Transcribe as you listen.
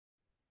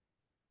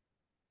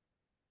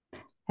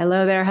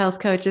Hello there, health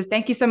coaches.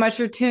 Thank you so much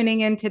for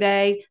tuning in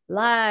today,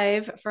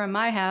 live from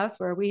my house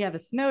where we have a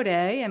snow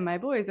day and my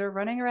boys are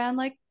running around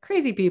like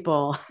crazy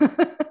people.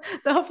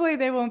 So hopefully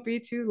they won't be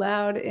too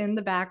loud in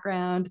the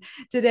background.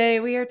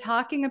 Today, we are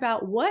talking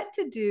about what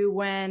to do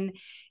when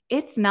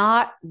it's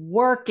not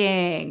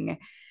working.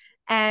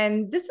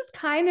 And this is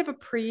kind of a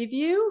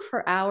preview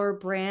for our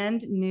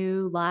brand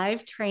new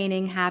live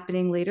training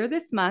happening later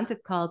this month.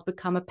 It's called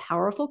Become a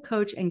Powerful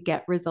Coach and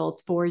Get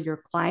Results for Your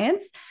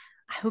Clients.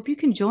 I hope you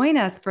can join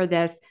us for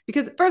this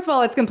because, first of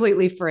all, it's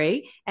completely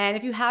free. And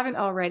if you haven't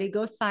already,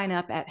 go sign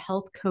up at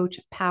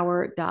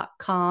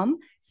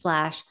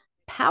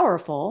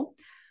healthcoachpower.com/powerful.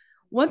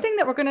 One thing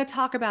that we're going to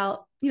talk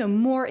about,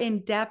 more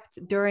in depth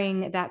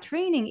during that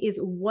training is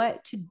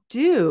what to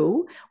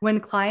do when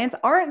clients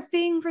aren't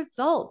seeing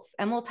results.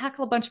 And we'll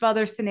tackle a bunch of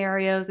other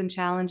scenarios and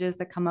challenges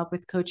that come up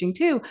with coaching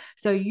too,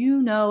 so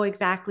you know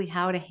exactly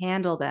how to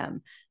handle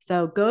them.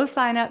 So go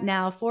sign up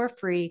now for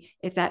free.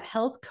 It's at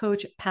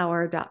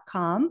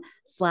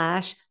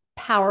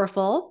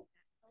healthcoachpower.com/powerful.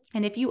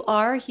 And if you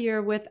are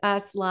here with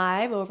us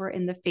live over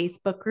in the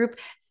Facebook group,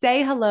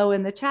 say hello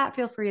in the chat.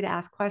 Feel free to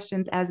ask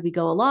questions as we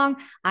go along.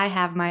 I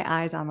have my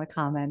eyes on the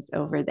comments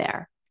over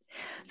there.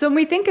 So when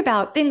we think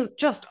about things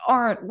just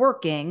aren't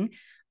working,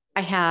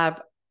 I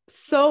have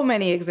so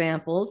many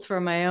examples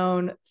from my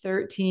own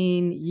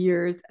 13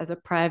 years as a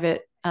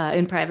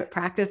in private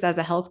practice as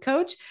a health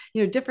coach,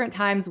 different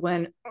times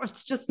when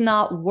it's just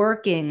not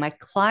working. My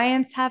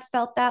clients have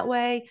felt that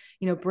way,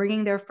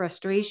 bringing their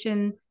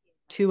frustration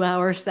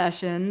 2-hour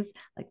sessions,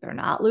 like they're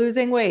not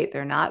losing weight,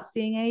 they're not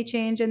seeing any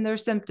change in their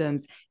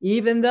symptoms,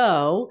 even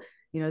though,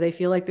 they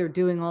feel like they're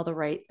doing all the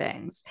right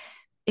things.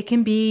 It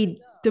can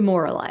be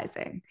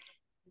demoralizing.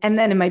 And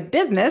then in my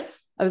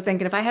business, I was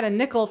thinking if I had a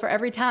nickel for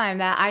every time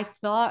that I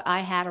thought I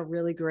had a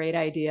really great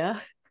idea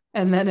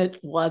and then it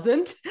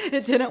wasn't,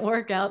 it didn't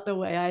work out the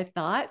way I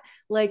thought,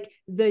 like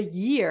the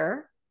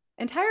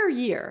entire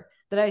year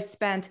that I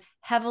spent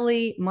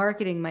heavily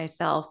marketing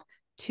myself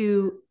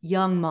to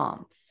young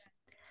moms.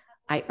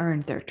 I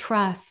earned their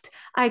trust.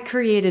 I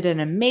created an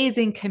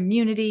amazing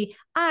community.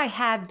 I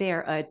had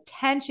their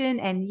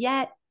attention. And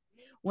yet,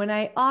 when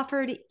I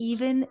offered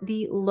even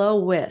the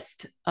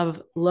lowest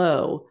of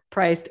low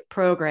priced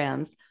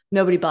programs,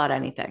 nobody bought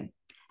anything.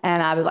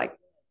 And I was like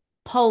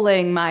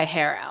pulling my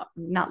hair out,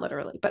 not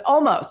literally, but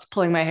almost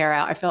pulling my hair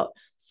out. I felt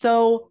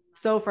so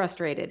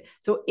frustrated.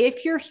 So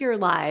if you're here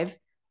live,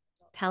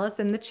 tell us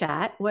in the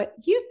chat what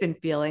you've been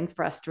feeling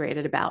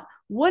frustrated about.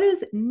 What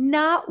is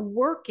not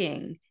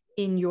working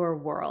in your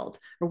world,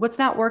 or what's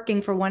not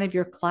working for one of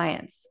your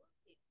clients?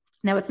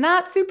 Now, it's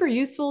not super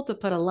useful to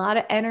put a lot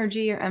of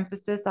energy or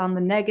emphasis on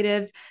the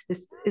negatives.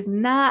 This is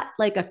not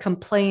like a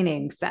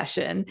complaining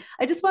session.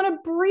 I just want to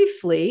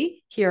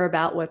briefly hear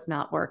about what's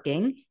not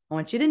working. I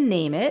want you to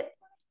name it,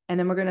 and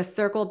then we're going to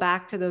circle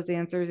back to those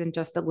answers in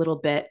just a little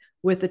bit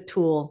with a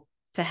tool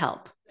to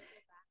help.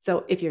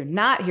 So if you're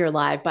not here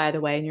live, by the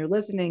way, and you're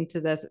listening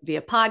to this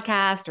via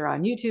podcast or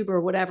on YouTube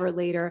or whatever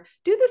later,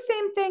 do the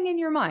same thing in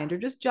your mind or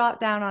just jot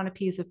down on a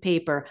piece of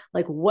paper,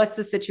 like what's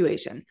the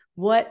situation?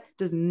 What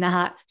does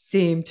not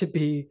seem to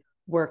be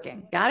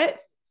working? Got it?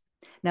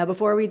 Now,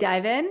 before we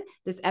dive in,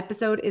 this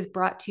episode is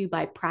brought to you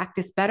by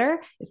Practice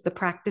Better. It's the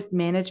practice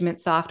management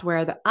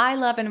software that I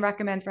love and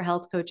recommend for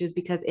health coaches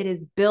because it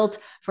is built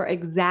for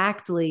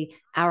exactly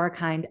our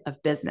kind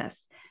of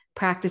business.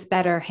 Practice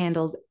Better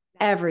handles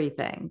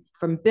everything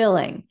from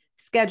billing,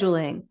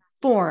 scheduling,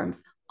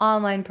 forms,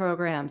 online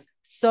programs,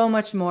 so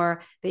much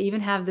more. They even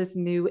have this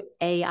new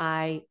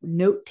AI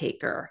note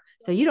taker,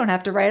 so you don't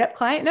have to write up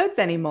client notes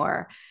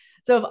anymore.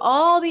 So if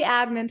all the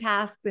admin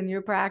tasks in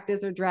your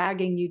practice are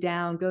dragging you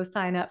down, go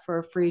sign up for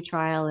a free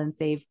trial and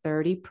save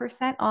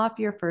 30% off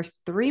your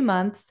first 3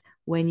 months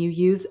when you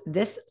use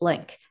this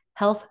link,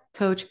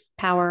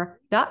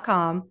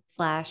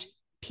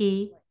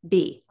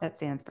 healthcoachpower.com/PB. That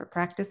stands for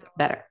Practice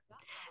Better.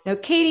 Now,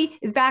 Katie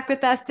is back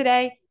with us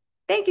today.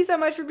 Thank you so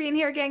much for being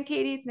here again,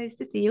 Katie. It's nice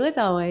to see you as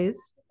always.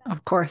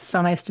 Of course.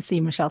 So nice to see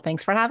you, Michelle.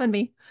 Thanks for having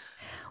me.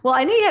 Well,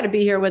 I knew you had to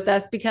be here with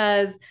us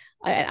because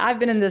I've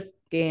been in this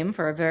game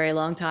for a very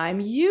long time.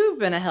 You've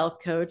been a health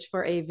coach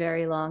for a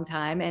very long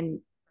time. And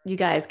you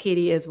guys,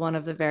 Katie is one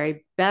of the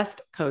very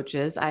best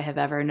coaches I have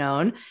ever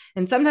known.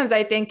 And sometimes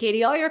I think,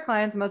 Katie, all your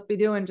clients must be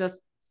doing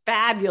just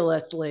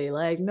fabulously,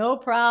 like no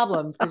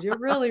problems, because you're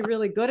really,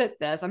 really good at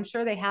this. I'm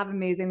sure they have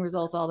amazing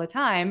results all the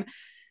time.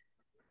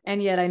 And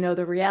yet I know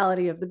the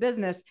reality of the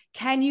business.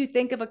 Can you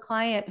think of a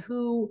client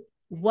who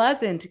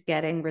wasn't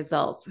getting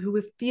results, who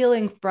was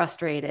feeling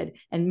frustrated,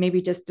 and maybe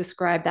just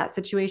describe that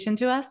situation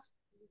to us?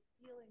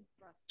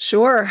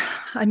 Sure.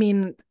 I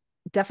mean,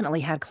 definitely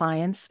had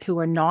clients who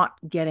were not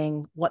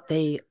getting what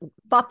they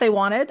thought they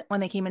wanted when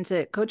they came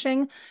into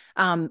coaching.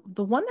 The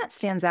one that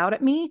stands out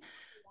at me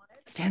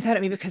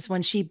because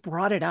when she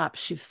brought it up,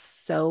 she was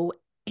so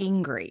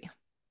angry.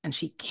 And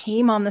she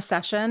came on the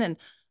session and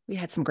we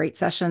had some great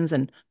sessions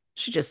and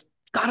she just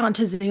got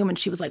onto Zoom and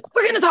she was like,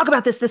 "We're going to talk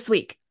about this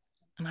week."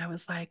 And I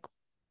was like,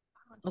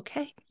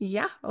 "Okay,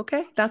 yeah,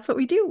 okay. That's what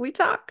we do. We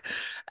talk."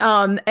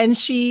 And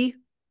she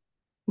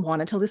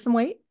wanted to lose some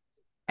weight,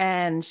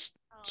 and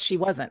she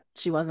wasn't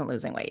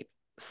losing weight.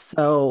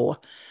 So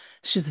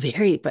she was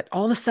but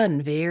all of a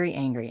sudden very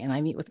angry. And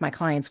I meet with my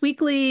clients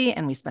weekly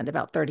and we spend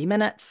about 30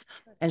 minutes.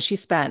 And she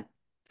spent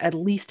at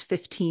least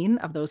 15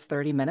 of those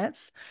 30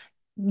 minutes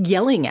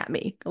yelling at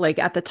me, like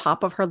at the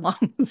top of her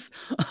lungs,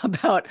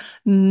 about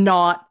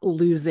not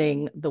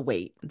losing the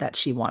weight that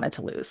she wanted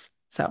to lose.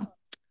 So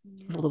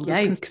it was a little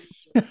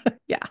Yikes.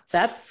 yes.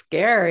 That's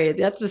scary.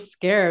 That just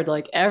scared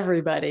like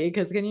everybody.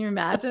 Because can you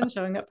imagine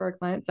showing up for a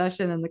client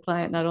session and the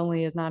client not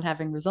only is not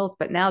having results,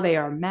 but now they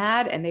are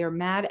mad and they are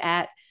mad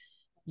at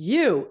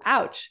you?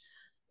 Ouch.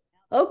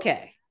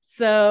 Okay.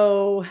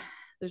 So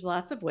there's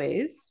lots of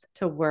ways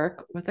to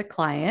work with a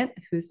client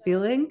who's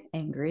feeling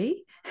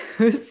angry,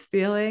 who's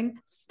feeling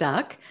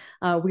stuck.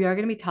 We are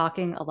going to be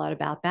talking a lot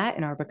about that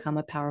in our Become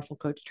a Powerful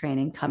Coach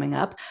training coming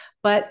up.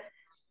 But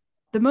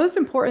the most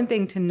important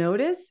thing to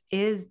notice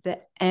is the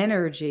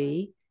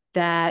energy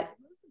that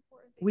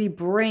we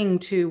bring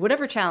to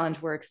whatever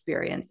challenge we're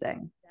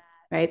experiencing,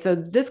 right? So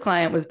this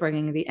client was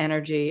bringing the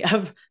energy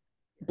of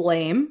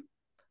blame,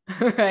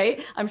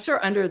 right? I'm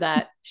sure under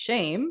that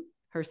shame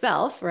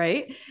herself,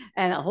 right?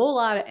 And a whole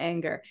lot of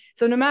anger.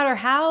 So no matter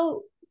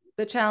how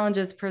the challenge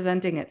is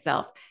presenting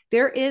itself,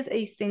 there is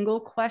a single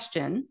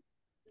question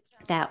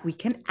that we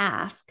can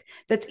ask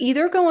that's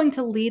either going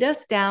to lead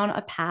us down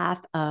a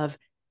path of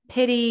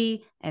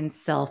pity and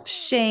self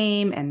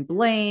shame and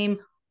blame,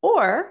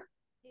 or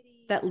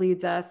that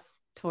leads us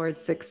towards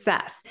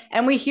success.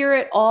 And we hear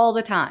it all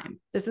the time.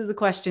 This is a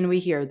question we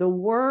hear. The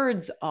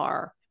words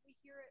are,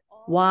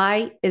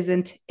 why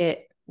isn't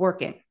it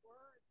working?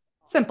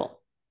 Simple.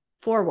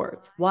 4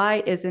 words.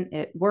 Why isn't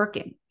it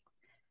working?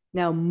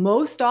 Now,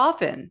 most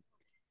often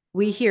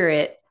we hear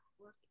it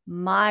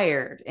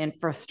mired in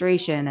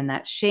frustration and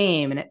that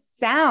shame. And it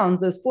sounds,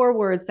 those 4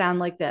 words sound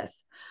like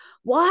this.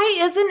 Why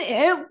isn't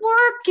it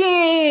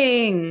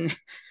working?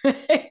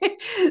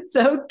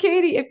 So,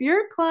 Katie, if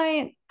your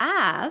client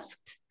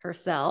asked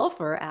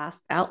herself or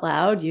asked out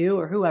loud, you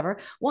or whoever,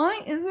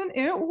 why isn't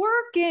it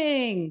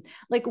working?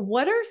 Like,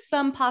 what are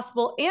some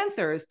possible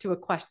answers to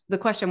the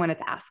question when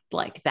it's asked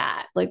like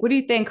that? Like, what do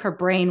you think her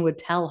brain would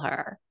tell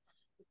her?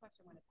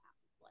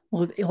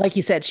 Well, like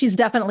you said, she's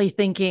definitely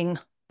thinking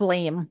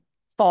blame,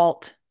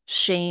 fault,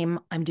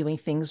 shame. I'm doing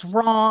things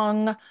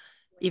wrong,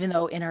 even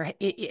though in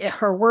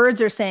her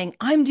words are saying,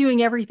 I'm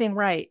doing everything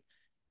right.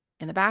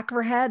 In the back of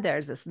her head,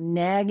 there's this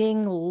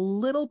nagging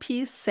little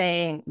piece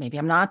saying, maybe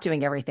I'm not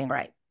doing everything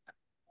right.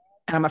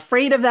 And I'm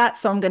afraid of that.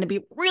 So I'm going to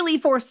be really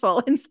forceful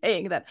in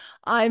saying that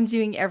I'm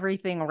doing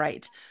everything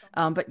right.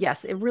 But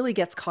yes, it really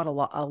gets caught a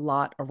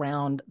lot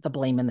around the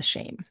blame and the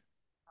shame.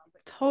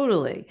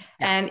 Totally.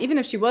 Yeah. And even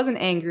if she wasn't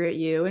angry at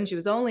you and she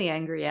was only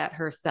angry at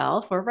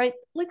herself, or right,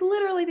 like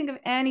literally think of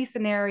any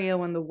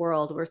scenario in the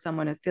world where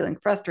someone is feeling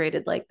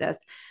frustrated like this,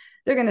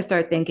 they're going to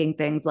start thinking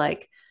things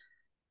like,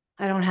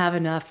 I don't have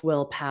enough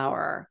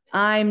willpower.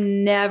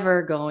 I'm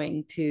never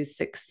going to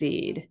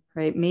succeed,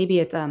 right? Maybe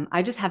it's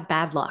I just have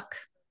bad luck.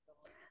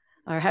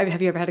 Or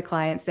have you ever had a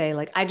client say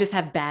like, I just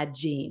have bad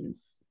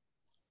genes?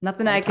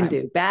 Nothing All the I can time.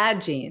 do.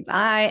 Bad genes.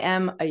 I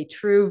am a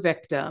true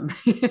victim.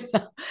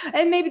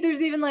 And maybe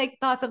there's even like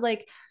thoughts of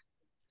like,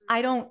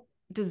 I don't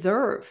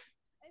deserve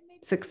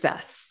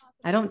success.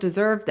 I don't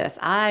deserve this.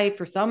 I,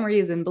 for some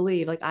reason,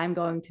 believe like I'm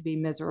going to be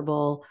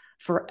miserable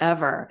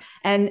forever.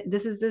 And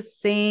this is the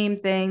same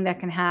thing that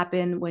can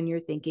happen when you're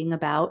thinking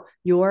about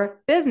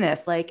your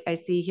business. Like I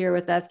see here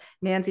with us,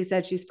 Nancy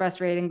said she's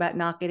frustrating about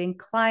not getting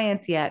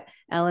clients yet.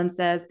 Ellen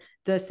says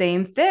the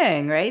same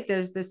thing, right?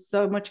 There's this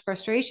so much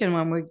frustration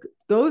when we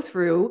go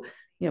through,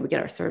 we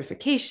get our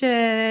certification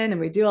and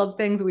we do all the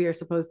things we are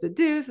supposed to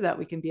do so that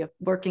we can be a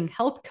working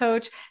health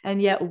coach.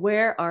 And yet,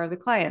 where are the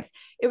clients?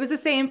 It was the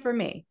same for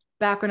me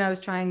back when I was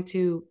trying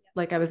to,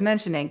 like I was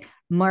mentioning,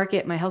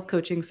 market my health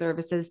coaching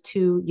services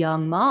to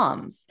young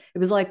moms. It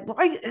was like,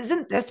 why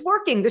isn't this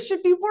working? This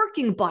should be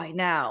working by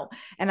now.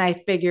 And I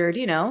figured,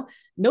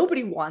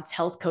 nobody wants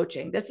health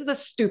coaching. This is a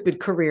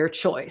stupid career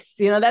choice.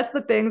 That's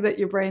the things that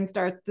your brain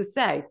starts to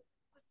say.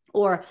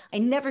 Or I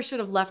never should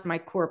have left my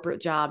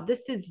corporate job.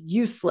 This is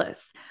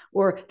useless.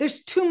 Or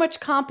there's too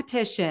much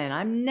competition.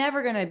 I'm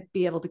never going to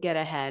be able to get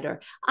ahead.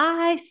 Or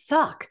I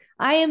suck.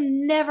 I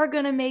am never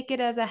going to make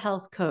it as a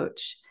health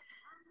coach.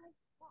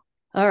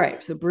 All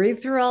right. So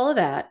breathe through all of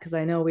that because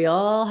I know we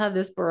all have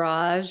this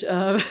barrage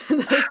of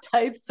those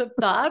types of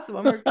thoughts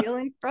when we're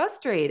feeling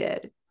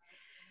frustrated.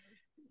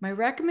 My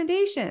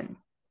recommendation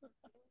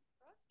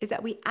is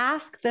that we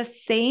ask the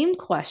same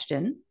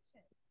question,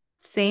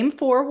 same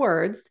 4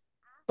 words,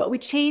 but we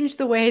change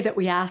the way that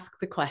we ask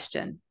the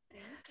question.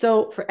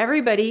 So for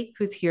everybody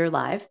who's here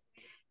live,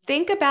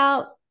 think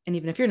about, and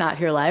even if you're not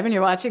here live and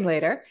you're watching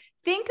later,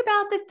 think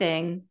about the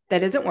thing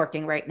that isn't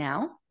working right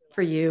now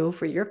for you,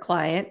 for your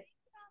client.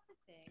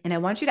 And I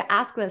want you to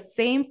ask the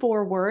same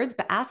 4 words,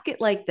 but ask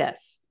it like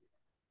this.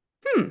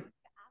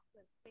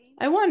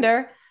 I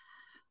wonder,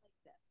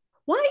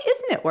 why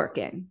isn't it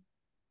working?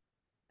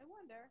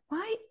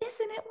 Why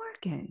isn't it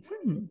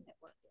working?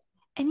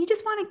 And you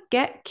just want to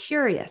get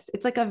curious.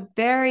 It's like a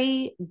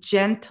very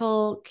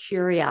gentle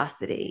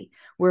curiosity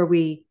where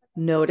we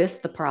notice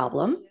the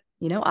problem,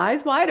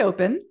 eyes wide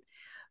open,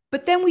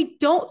 but then we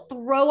don't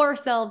throw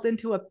ourselves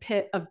into a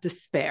pit of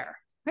despair,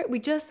 right? We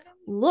just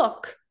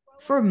look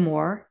for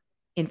more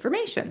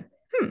information.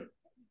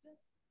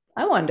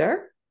 I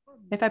wonder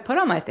if I put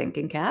on my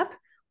thinking cap,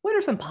 what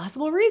are some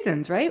possible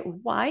reasons, right?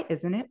 Why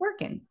isn't it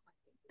working?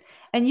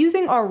 And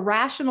using our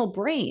rational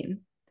brain,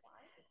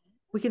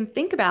 we can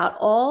think about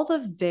all the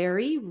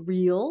very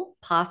real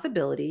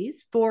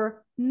possibilities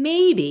for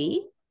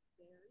maybe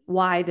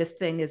why this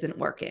thing isn't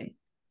working.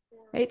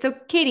 Right. So,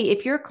 Katie,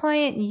 if your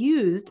client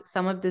used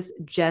some of this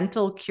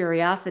gentle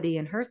curiosity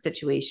in her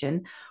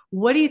situation,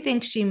 what do you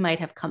think she might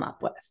have come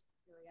up with?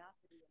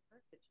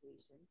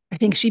 I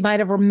think she might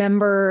have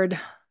remembered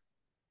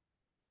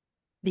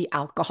the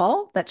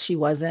alcohol that she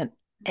wasn't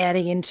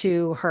adding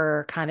into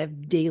her kind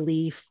of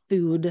daily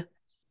food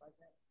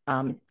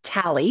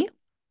tally.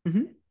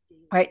 Mm-hmm.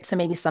 Right. So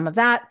maybe some of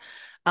that.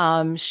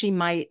 She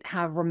might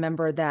have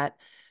remembered that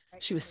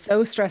she was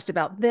so stressed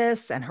about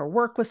this and her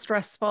work was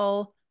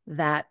stressful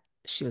that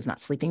she was not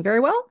sleeping very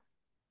well.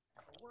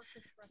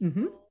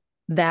 Mm-hmm.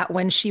 That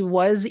when she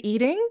was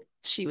eating,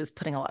 she was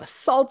putting a lot of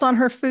salt on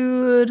her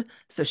food.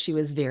 So she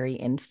was very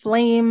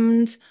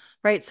inflamed.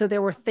 Right. So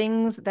there were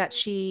things that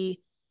she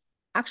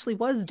actually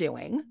was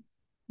doing,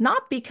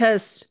 not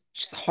because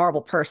she's a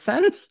horrible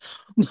person,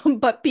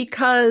 but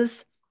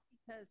because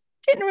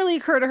it didn't really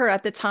occur to her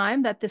at the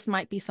time that this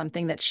might be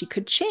something that she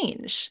could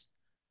change.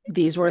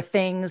 These were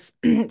things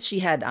she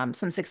had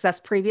some success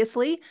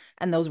previously,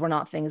 and those were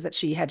not things that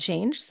she had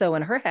changed. So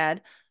in her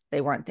head,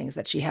 they weren't things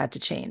that she had to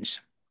change.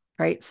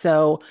 Right.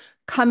 So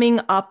coming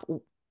up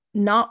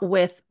not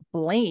with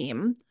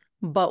blame,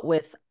 but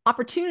with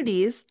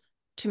opportunities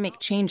to make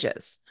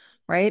changes.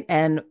 Right.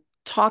 And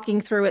talking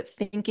through it,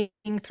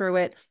 thinking through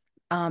it,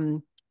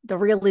 the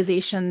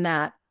realization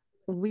that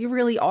we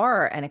really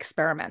are an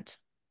experiment.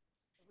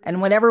 And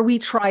whenever we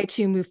try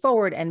to move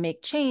forward and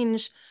make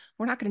change,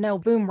 we're not going to know,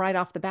 boom, right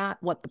off the bat,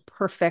 um, what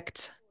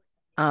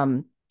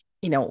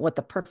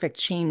the perfect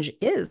change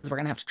is. We're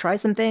going to have to try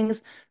some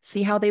things,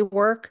 see how they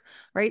work,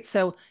 right?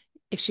 So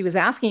if she was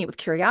asking it with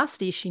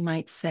curiosity, she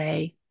might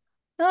say,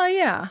 oh,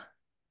 yeah,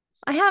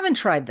 I haven't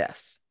tried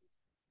this.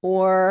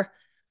 Or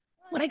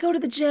when I go to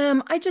the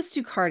gym, I just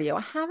do cardio.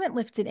 I haven't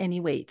lifted any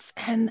weights.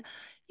 And,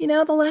 the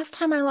last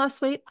time I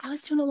lost weight, I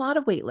was doing a lot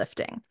of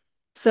weightlifting.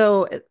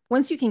 So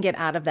once you can get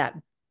out of that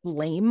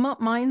blame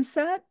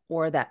mindset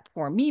or that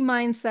poor me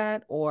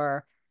mindset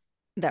or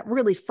that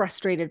really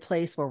frustrated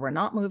place where we're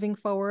not moving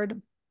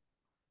forward,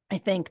 I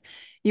think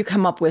you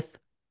come up with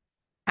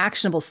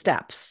actionable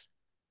steps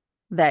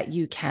that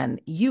you can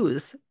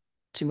use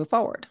to move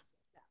forward.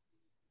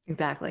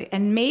 Exactly.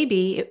 And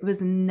maybe it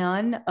was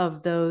none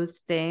of those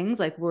things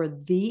like were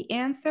the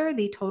answer,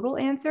 the total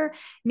answer.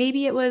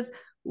 Maybe it was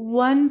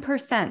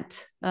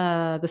 1%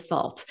 the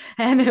salt,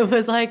 and it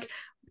was like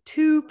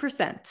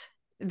 2%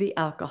 the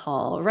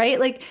alcohol, right?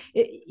 Like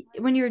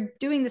when you're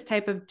doing this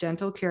type of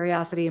gentle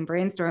curiosity and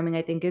brainstorming,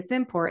 I think it's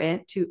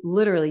important to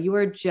literally, you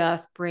are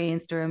just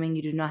brainstorming.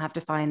 You do not have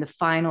to find the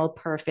final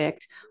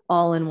perfect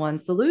all in one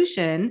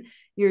solution.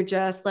 You're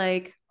just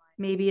like,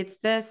 maybe it's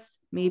this,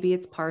 maybe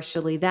it's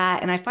partially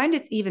that. And I find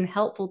it's even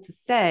helpful to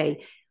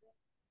say,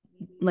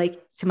 like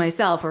to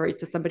myself or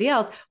to somebody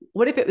else,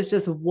 what if it was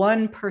just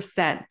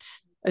 1%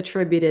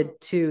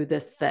 attributed to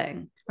this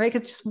thing, right?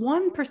 Because just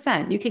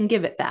 1%, you can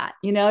give it that.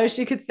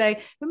 She could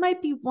say, it might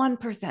be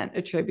 1%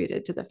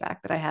 attributed to the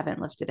fact that I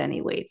haven't lifted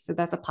any weights. So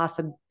that's a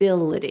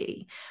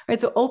possibility, right?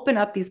 So open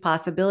up these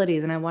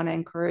possibilities. And I want to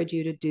encourage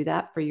you to do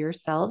that for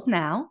yourselves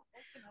now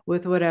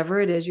with whatever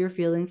it is you're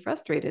feeling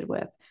frustrated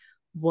with.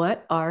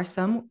 What are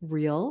some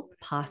real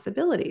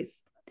possibilities?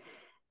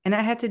 And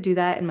I had to do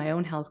that in my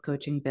own health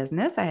coaching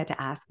business. I had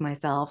to ask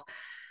myself,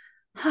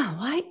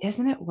 why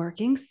isn't it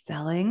working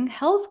selling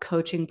health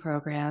coaching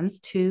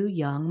programs to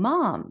young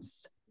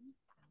moms?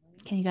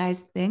 Can you guys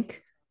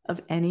think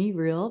of any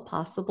real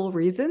possible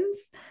reasons?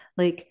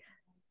 Like,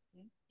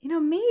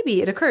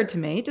 maybe it occurred to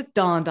me, it just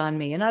dawned on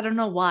me. And I don't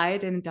know why it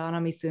didn't dawn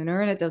on me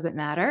sooner, and it doesn't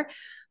matter.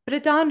 But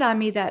it dawned on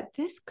me that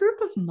this group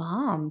of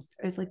moms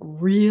is like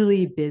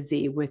really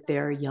busy with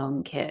their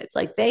young kids.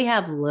 Like they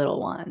have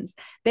little ones.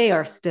 They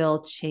are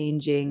still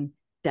changing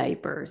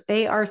diapers.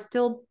 They are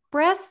still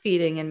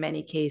breastfeeding in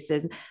many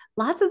cases.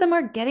 Lots of them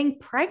are getting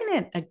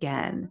pregnant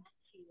again.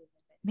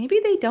 Maybe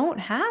they don't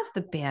have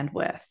the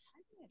bandwidth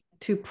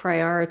to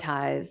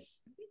prioritize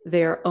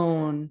their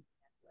own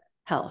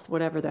health,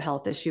 whatever the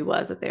health issue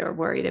was that they were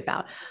worried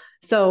about.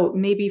 So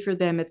maybe for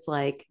them, it's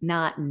like,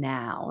 not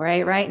now,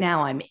 right? Right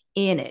now, I'm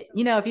in it.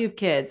 If you have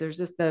kids, there's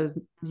just those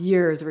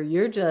years where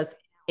you're just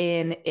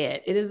in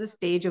it. It is a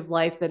stage of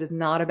life that is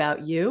not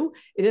about you.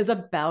 It is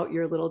about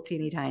your little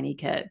teeny tiny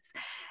kids.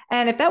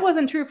 And if that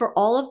wasn't true for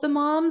all of the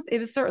moms, it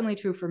was certainly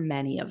true for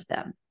many of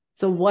them.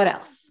 So what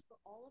else?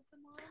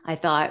 I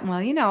thought, well,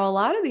 a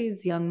lot of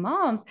these young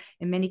moms,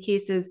 in many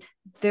cases,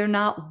 they're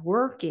not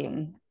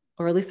working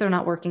or at least they're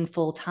not working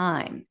full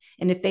time.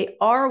 And if they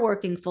are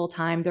working full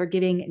time, they're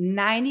giving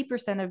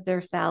 90% of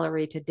their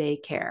salary to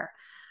daycare.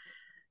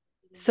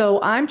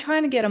 So I'm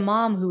trying to get a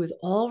mom who is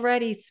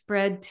already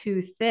spread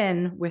too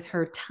thin with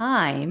her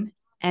time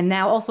and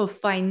now also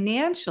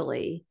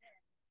financially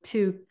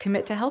to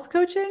commit to health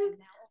coaching.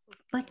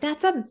 Like,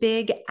 that's a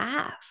big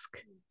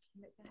ask.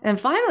 And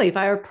finally, if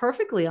I were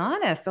perfectly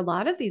honest, a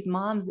lot of these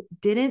moms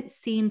didn't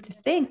seem to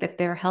think that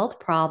their health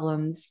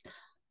problems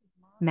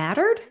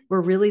mattered,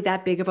 were really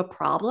that big of a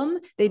problem.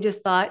 They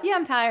just thought, yeah,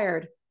 I'm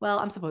tired. Well,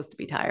 I'm supposed to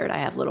be tired. I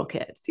have little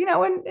kids,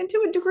 and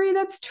to a degree,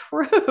 that's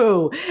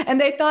true.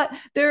 And they thought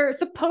they're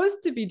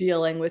supposed to be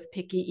dealing with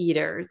picky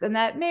eaters. And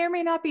that may or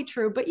may not be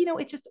true, but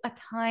it's just a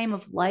time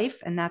of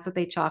life. And that's what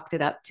they chalked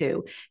it up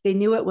to. They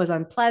knew it was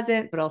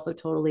unpleasant, but also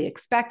totally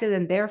expected,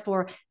 and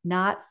therefore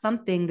not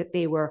something that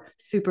they were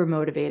super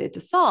motivated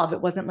to solve. It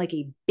wasn't like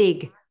a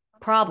big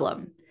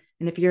problem.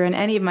 And if you're in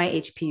any of my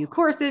HPU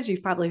courses,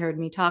 you've probably heard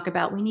me talk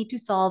about we need to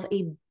solve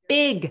a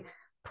big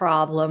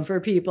problem for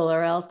people,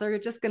 or else they're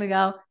just going to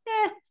go,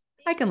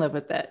 I can live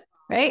with it,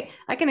 right?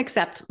 I can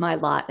accept my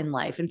lot in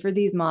life. And for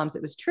these moms,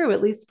 it was true,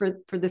 at least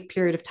for this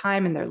period of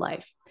time in their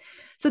life.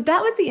 So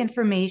that was the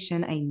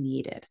information I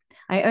needed.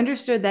 I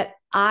understood that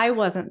I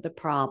wasn't the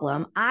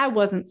problem. I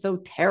wasn't so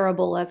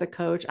terrible as a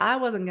coach. I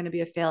wasn't going to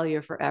be a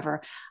failure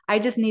forever. I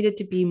just needed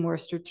to be more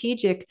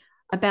strategic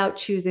about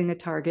choosing a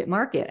target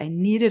market. I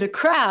needed a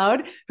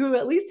crowd who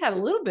at least had a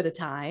little bit of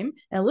time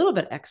and a little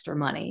bit extra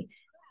money.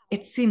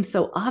 It seems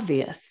so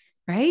obvious,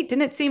 right?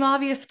 Didn't it seem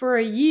obvious for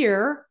a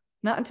year?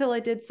 Not until I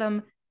did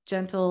some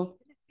gentle,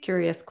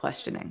 curious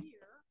questioning.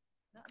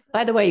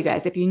 By the way, you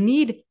guys, if you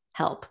need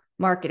help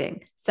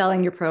marketing,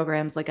 selling your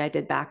programs like I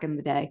did back in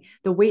the day,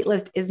 the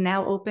waitlist is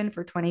now open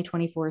for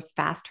 2024's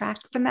Fast Track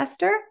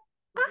semester.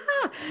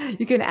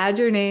 You can add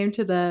your name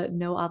to the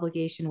no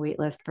obligation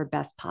waitlist for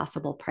best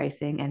possible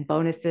pricing and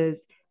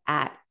bonuses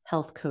at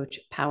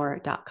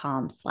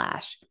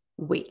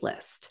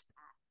healthcoachpower.com/waitlist.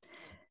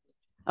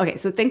 Okay,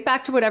 so think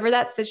back to whatever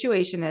that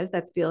situation is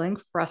that's feeling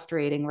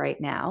frustrating right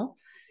now.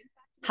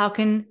 How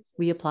can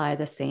we apply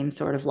the same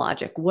sort of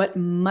logic? What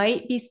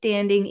might be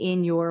standing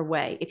in your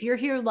way? If you're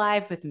here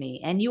live with me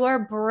and you are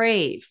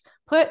brave,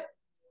 put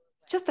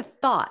just a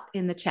thought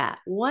in the chat.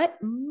 What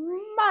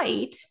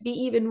might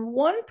be even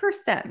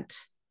 1%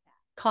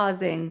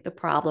 causing the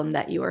problem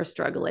that you are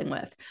struggling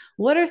with?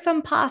 What are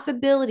some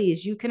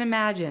possibilities you can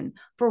imagine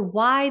for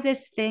why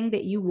this thing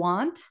that you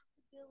want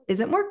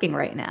isn't working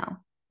right now?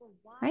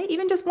 Right?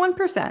 Even just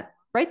 1%.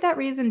 Write that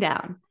reason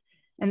down.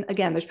 And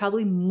again, there's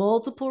probably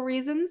multiple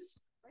reasons.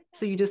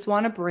 So you just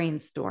want to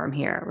brainstorm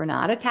here. We're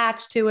not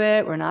attached to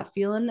it. We're not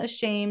feeling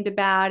ashamed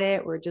about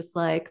it. We're just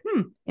like,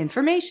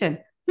 information,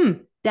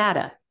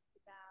 data.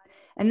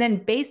 And then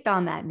based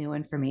on that new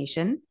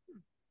information,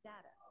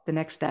 the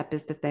next step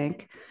is to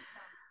think,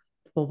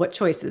 well, what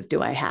choices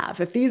do I have?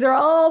 If these are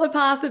all the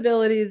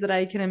possibilities that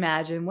I can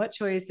imagine, what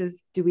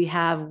choices do we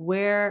have?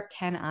 Where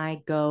can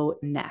I go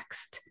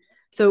next?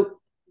 So,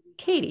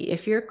 Katie,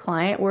 if your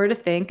client were to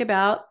think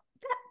about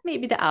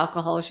maybe the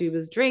alcohol she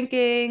was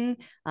drinking,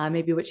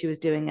 maybe what she was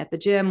doing at the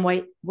gym,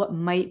 what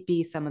might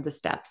be some of the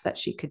steps that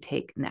she could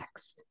take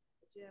next?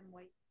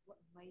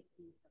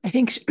 I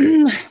think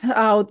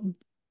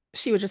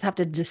she would just have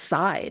to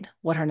decide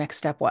what her next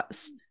step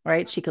was,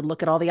 right? She could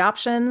look at all the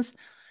options.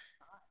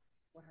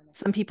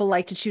 Some people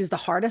like to choose the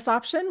hardest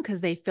option because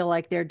they feel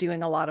like they're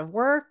doing a lot of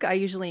work. I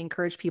usually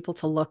encourage people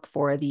to look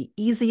for the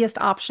easiest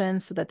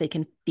option so that they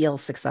can feel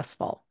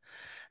successful.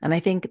 And I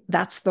think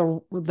that's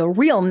the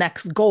real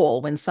next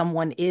goal when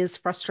someone is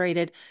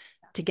frustrated,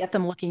 to get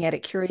them looking at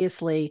it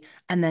curiously,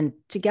 and then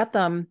to get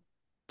them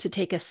to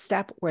take a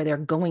step where they're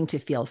going to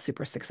feel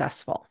super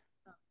successful.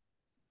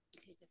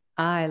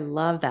 I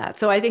love that.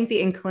 So I think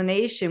the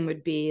inclination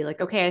would be like,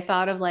 okay, I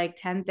thought of like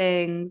 10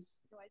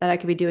 things that I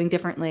could be doing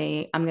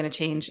differently. I'm going to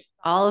change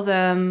all of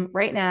them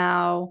right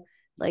now,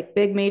 like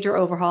big major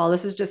overhaul.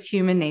 This is just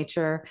human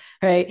nature,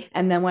 right?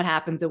 And then what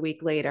happens a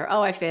week later?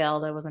 Oh, I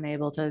failed. I wasn't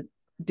able to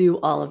do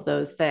all of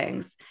those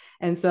things.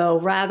 And so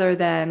rather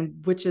than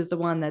which is the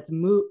one that's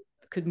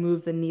could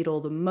move the needle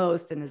the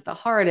most and is the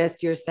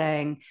hardest, you're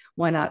saying,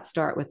 why not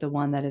start with the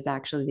one that is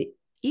actually the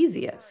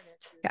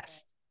easiest?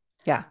 Yes.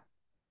 Yeah.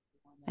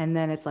 And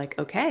then it's like,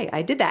 okay,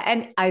 I did that.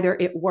 And either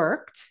it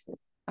worked,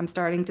 I'm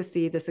starting to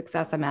see the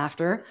success I'm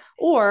after,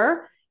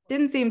 or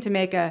didn't seem to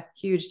make a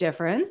huge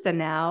difference. And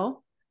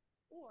now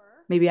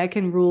maybe I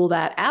can rule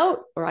that out,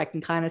 or I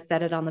can kind of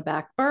set it on the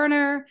back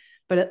burner,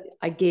 but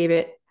I gave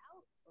it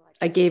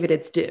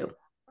its due.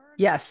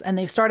 Yes. And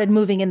they've started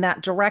moving in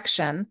that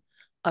direction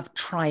of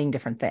trying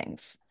different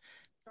things.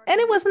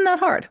 And it wasn't that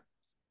hard.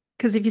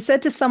 Because if you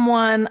said to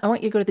someone, I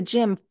want you to go to the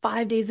gym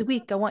 5 days a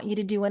week, I want you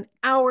to do an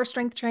hour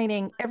strength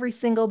training every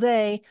single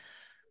day.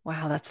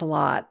 Wow, that's a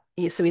lot.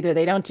 So either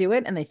they don't do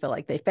it and they feel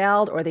like they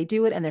failed, or they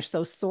do it and they're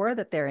so sore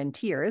that they're in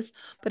tears.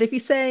 But if you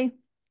say,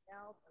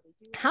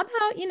 how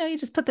about, you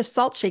just put the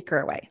salt shaker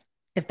away,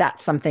 if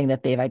that's something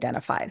that they've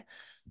identified.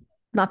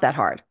 Not that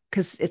hard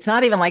because it's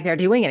not even like they're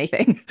doing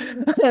anything.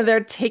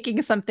 They're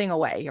taking something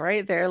away,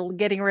 right? They're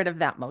getting rid of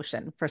that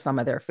motion for some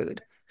of their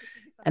food.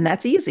 And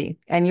that's easy.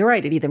 And you're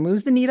right, it either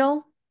moves the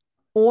needle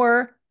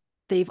or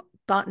they've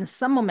gotten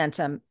some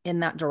momentum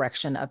in that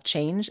direction of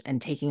change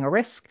and taking a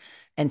risk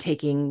and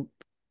taking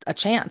a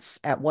chance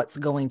at what's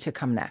going to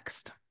come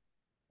next.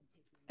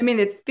 I mean,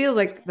 it feels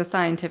like the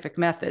scientific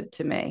method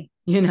to me.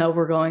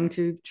 We're going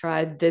to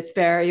try this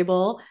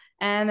variable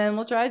and then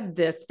we'll try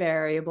this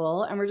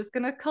variable and we're just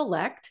going to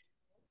collect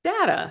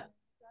data.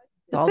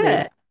 That's All do.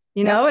 it.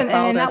 Yep, And, that's and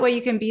all it in that is. way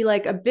you can be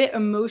like a bit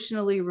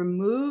emotionally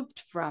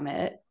removed from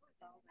it,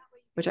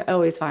 which I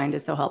always find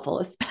is so helpful,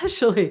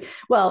 especially,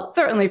 well,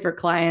 certainly for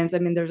clients. I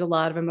mean, there's a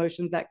lot of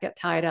emotions that get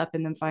tied up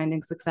in them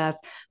finding success.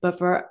 But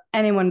for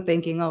anyone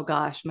thinking, oh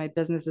gosh, my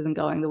business isn't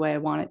going the way I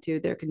want it to,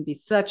 there can be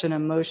such an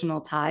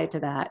emotional tie to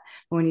that.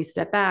 But when you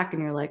step back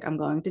and you're like, I'm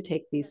going to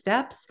take these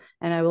steps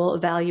and I will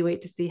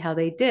evaluate to see how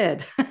they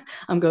did.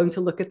 I'm going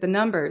to look at the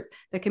numbers.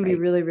 That can be Right.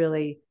 really,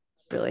 really,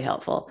 really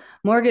helpful.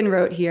 Morgan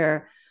wrote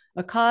here,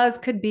 a cause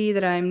could be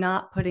that I'm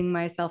not putting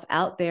myself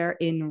out there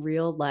in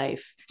real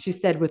life. She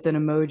said with an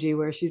emoji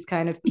where she's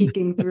kind of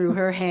peeking through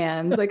her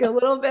hands, like a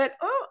little bit.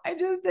 Oh, I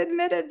just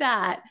admitted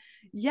that.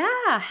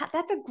 Yeah,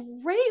 that's a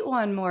great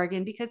one,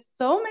 Morgan, because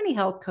so many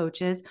health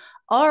coaches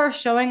are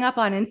showing up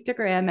on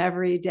Instagram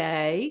every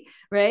day,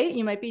 right?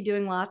 You might be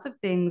doing lots of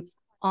things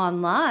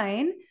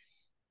online,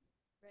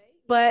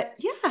 but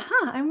yeah,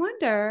 I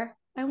wonder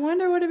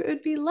what it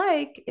would be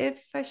like if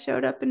I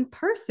showed up in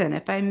person,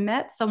 if I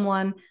met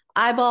someone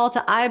eyeball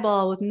to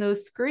eyeball with no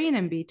screen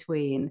in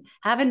between.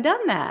 Haven't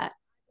done that.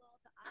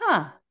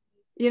 Huh.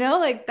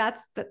 Like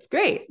that's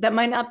great. That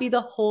might not be the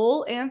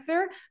whole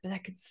answer, but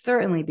that could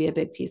certainly be a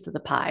big piece of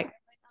the pie.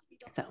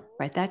 So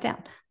write that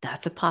down.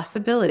 That's a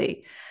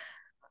possibility.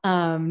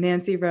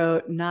 Nancy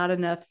wrote, not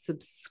enough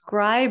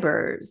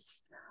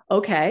subscribers.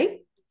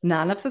 Okay,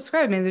 not enough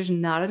subscribers. I mean, there's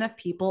not enough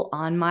people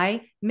on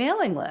my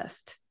mailing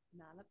list.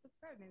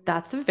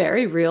 That's a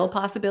very real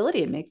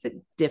possibility. It makes it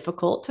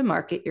difficult to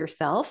market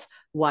yourself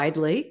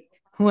widely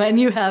when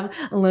you have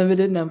a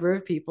limited number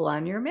of people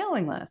on your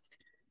mailing list.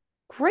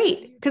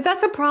 Great, because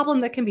that's a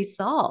problem that can be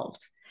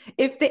solved.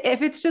 If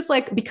it's just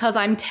like because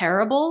I'm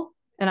terrible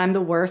and I'm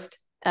the worst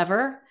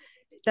ever,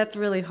 that's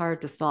really hard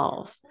to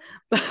solve.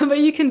 But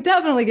you can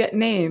definitely get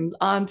names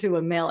onto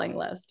a mailing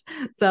list.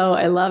 So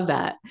I love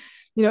that.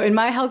 In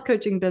my health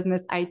coaching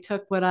business, I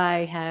took what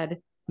I had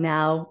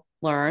now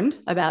learned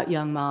about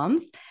young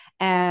moms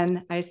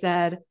and I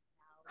said,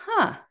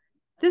 huh,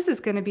 this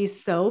is going to be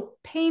so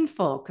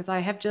painful because I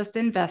have just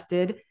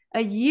invested a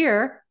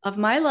year of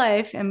my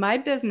life and my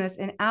business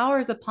and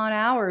hours upon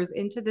hours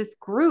into this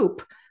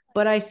group.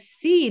 But I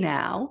see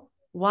now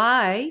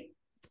why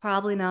it's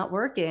probably not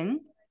working.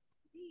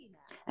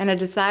 And I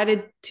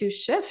decided to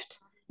shift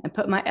and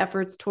put my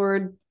efforts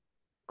toward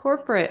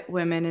corporate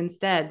women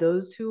instead,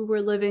 those who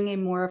were living a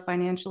more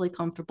financially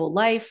comfortable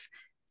life.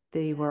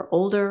 They were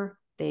older.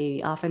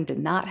 They often did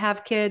not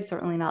have kids,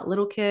 certainly not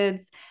little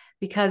kids,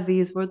 because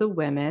these were the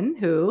women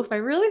who, if I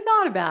really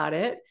thought about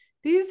it,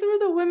 these were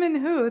the women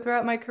who,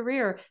 throughout my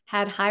career,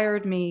 had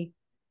hired me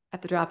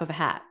at the drop of a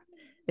hat.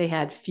 They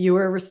had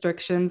fewer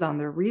restrictions on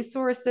their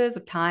resources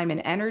of time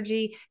and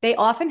energy. They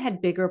often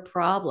had bigger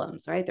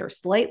problems, right? They were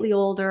slightly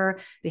older.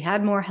 They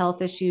had more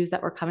health issues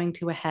that were coming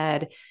to a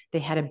head. They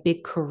had a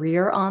big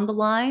career on the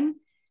line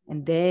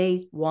and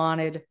they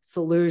wanted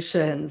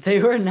solutions. They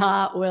were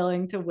not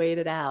willing to wait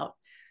it out.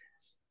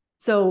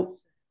 So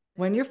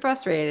when you're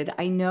frustrated,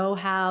 I know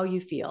how you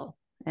feel.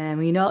 And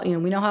we know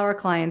how our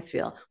clients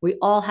feel. We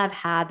all have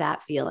had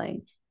that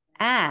feeling.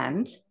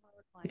 And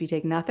if you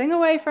take nothing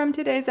away from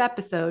today's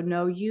episode,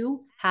 know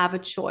you have a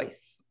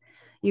choice.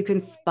 You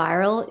can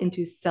spiral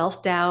into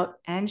self doubt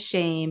and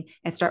shame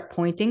and start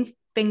pointing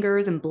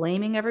fingers and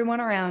blaming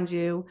everyone around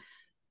you.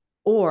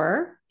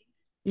 Or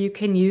you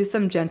can use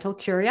some gentle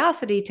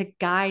curiosity to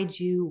guide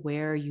you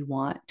where you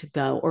want to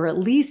go, or at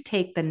least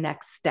take the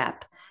next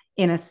step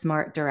in a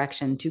smart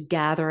direction to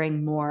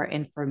gathering more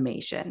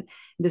information.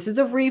 This is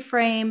a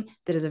reframe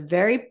that is a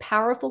very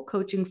powerful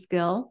coaching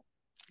skill.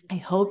 I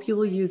hope you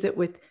will use it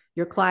with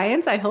your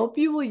clients. I hope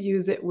you will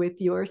use it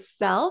with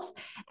yourself.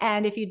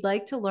 And if you'd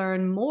like to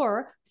learn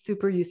more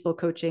super useful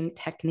coaching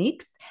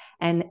techniques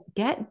and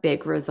get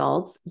big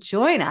results,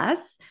 join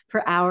us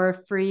for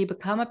our free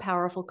Become a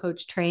Powerful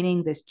Coach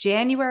training this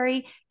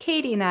January.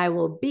 Katie and I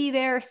will be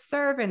there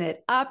serving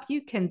it up.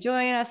 You can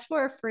join us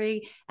for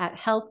free at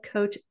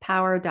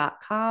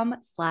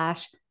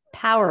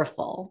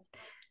healthcoachpower.com/powerful.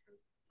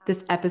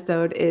 This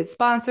episode is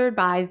sponsored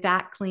by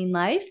That Clean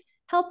Life.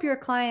 Help your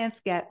clients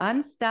get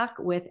unstuck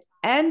with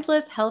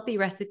endless healthy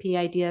recipe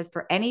ideas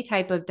for any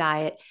type of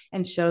diet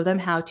and show them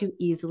how to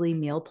easily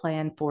meal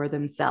plan for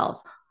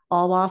themselves,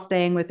 all while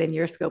staying within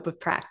your scope of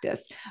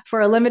practice.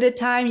 For a limited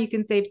time, you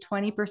can save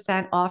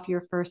 20% off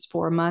your first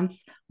 4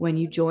 months when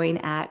you join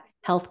at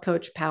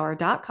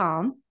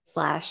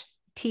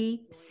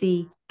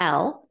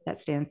healthcoachpower.com/TCL. That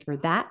stands for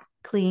That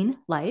Clean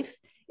Life.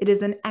 It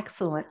is an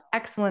excellent,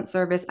 excellent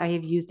service. I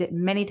have used it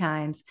many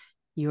times.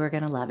 You are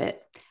going to love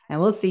it. And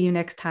we'll see you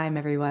next time,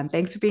 everyone.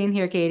 Thanks for being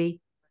here,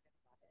 Katie.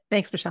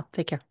 Thanks, Michelle.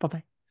 Take care.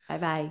 Bye-bye.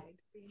 Bye-bye.